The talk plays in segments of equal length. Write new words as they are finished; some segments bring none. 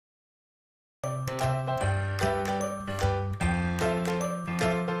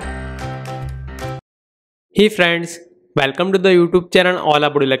Hey friends, welcome to the YouTube channel All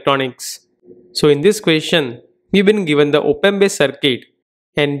About Electronics. So in this question, we've been given the op-amp based circuit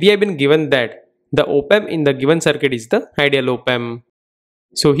and we have been given that the op-amp in the given circuit is the ideal op-amp.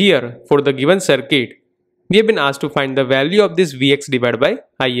 So here, for the given circuit, we have been asked to find the value of this Vx divided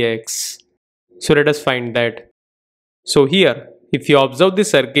by Ix. So let us find that. So here, if you observe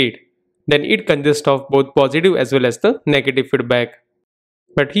this circuit, then it consists of both positive as well as the negative feedback.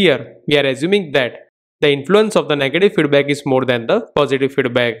 But here, we are assuming that the influence of the negative feedback is more than the positive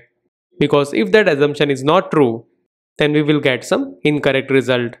feedback. Because if that assumption is not true, then we will get some incorrect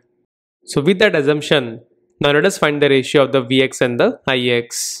result. So with that assumption, now let us find the ratio of the Vx and the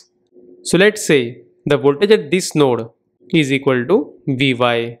Ix. So let's say the voltage at this node is equal to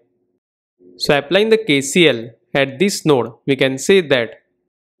Vy. So applying the KCL at this node, we can say that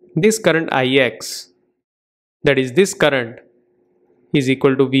this current Ix, that is this current, is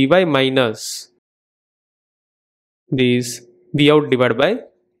equal to Vy minus this Vout divided by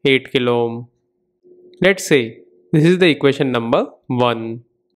 8 kilo ohm. Let's say this is the equation number 1.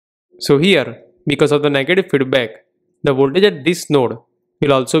 So here, because of the negative feedback, the voltage at this node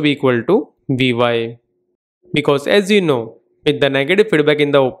will also be equal to Vy. Because as you know, with the negative feedback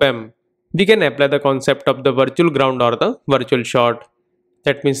in the op-amp, we can apply the concept of the virtual ground or the virtual short.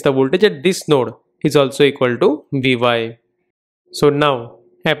 That means the voltage at this node is also equal to Vy. So now,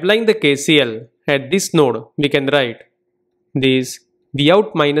 applying the KCL at this node, we can write this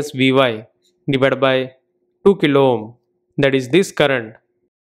Vout minus Vy divided by 2 kilo ohm, that is this current,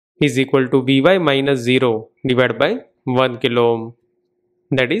 is equal to Vy minus 0 divided by 1 kilo ohm,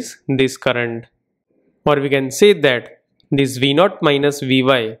 that is this current. Or we can say that this V0 minus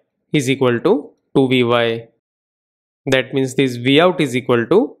Vy is equal to 2 Vy. That means this Vout is equal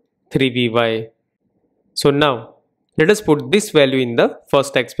to 3 Vy. So now, let us put this value in the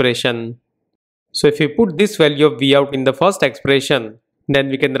first expression. So if we put this value of Vout in the first expression, then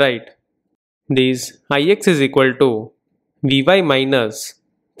we can write this Ix is equal to Vy minus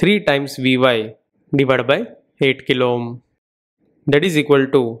 3 times Vy divided by 8 kilo ohm. That is equal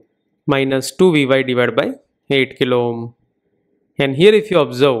to minus 2 Vy divided by 8 kilo ohm. And here if you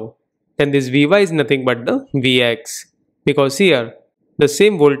observe, then this Vy is nothing but the Vx. Because here, the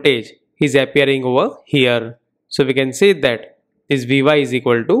same voltage is appearing over here. So we can say that this Vy is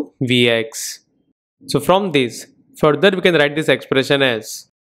equal to Vx. So from this, further we can write this expression as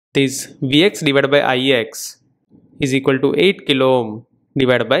this Vx divided by Ix is equal to 8 kilo ohm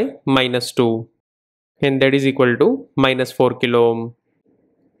divided by minus 2. And that is equal to minus 4 kilo ohm.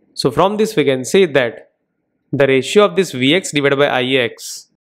 So from this we can say that the ratio of this Vx divided by Ix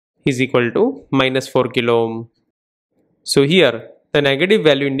is equal to minus 4 kilo ohm. So here, the negative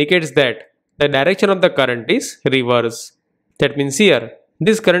value indicates that the direction of the current is reverse. That means here,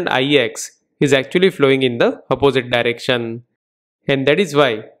 this current Ix is actually flowing in the opposite direction. And that is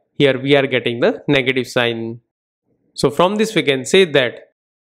why here we are getting the negative sign. So from this we can say that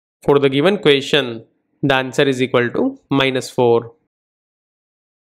for the given question, the answer is equal to minus 4.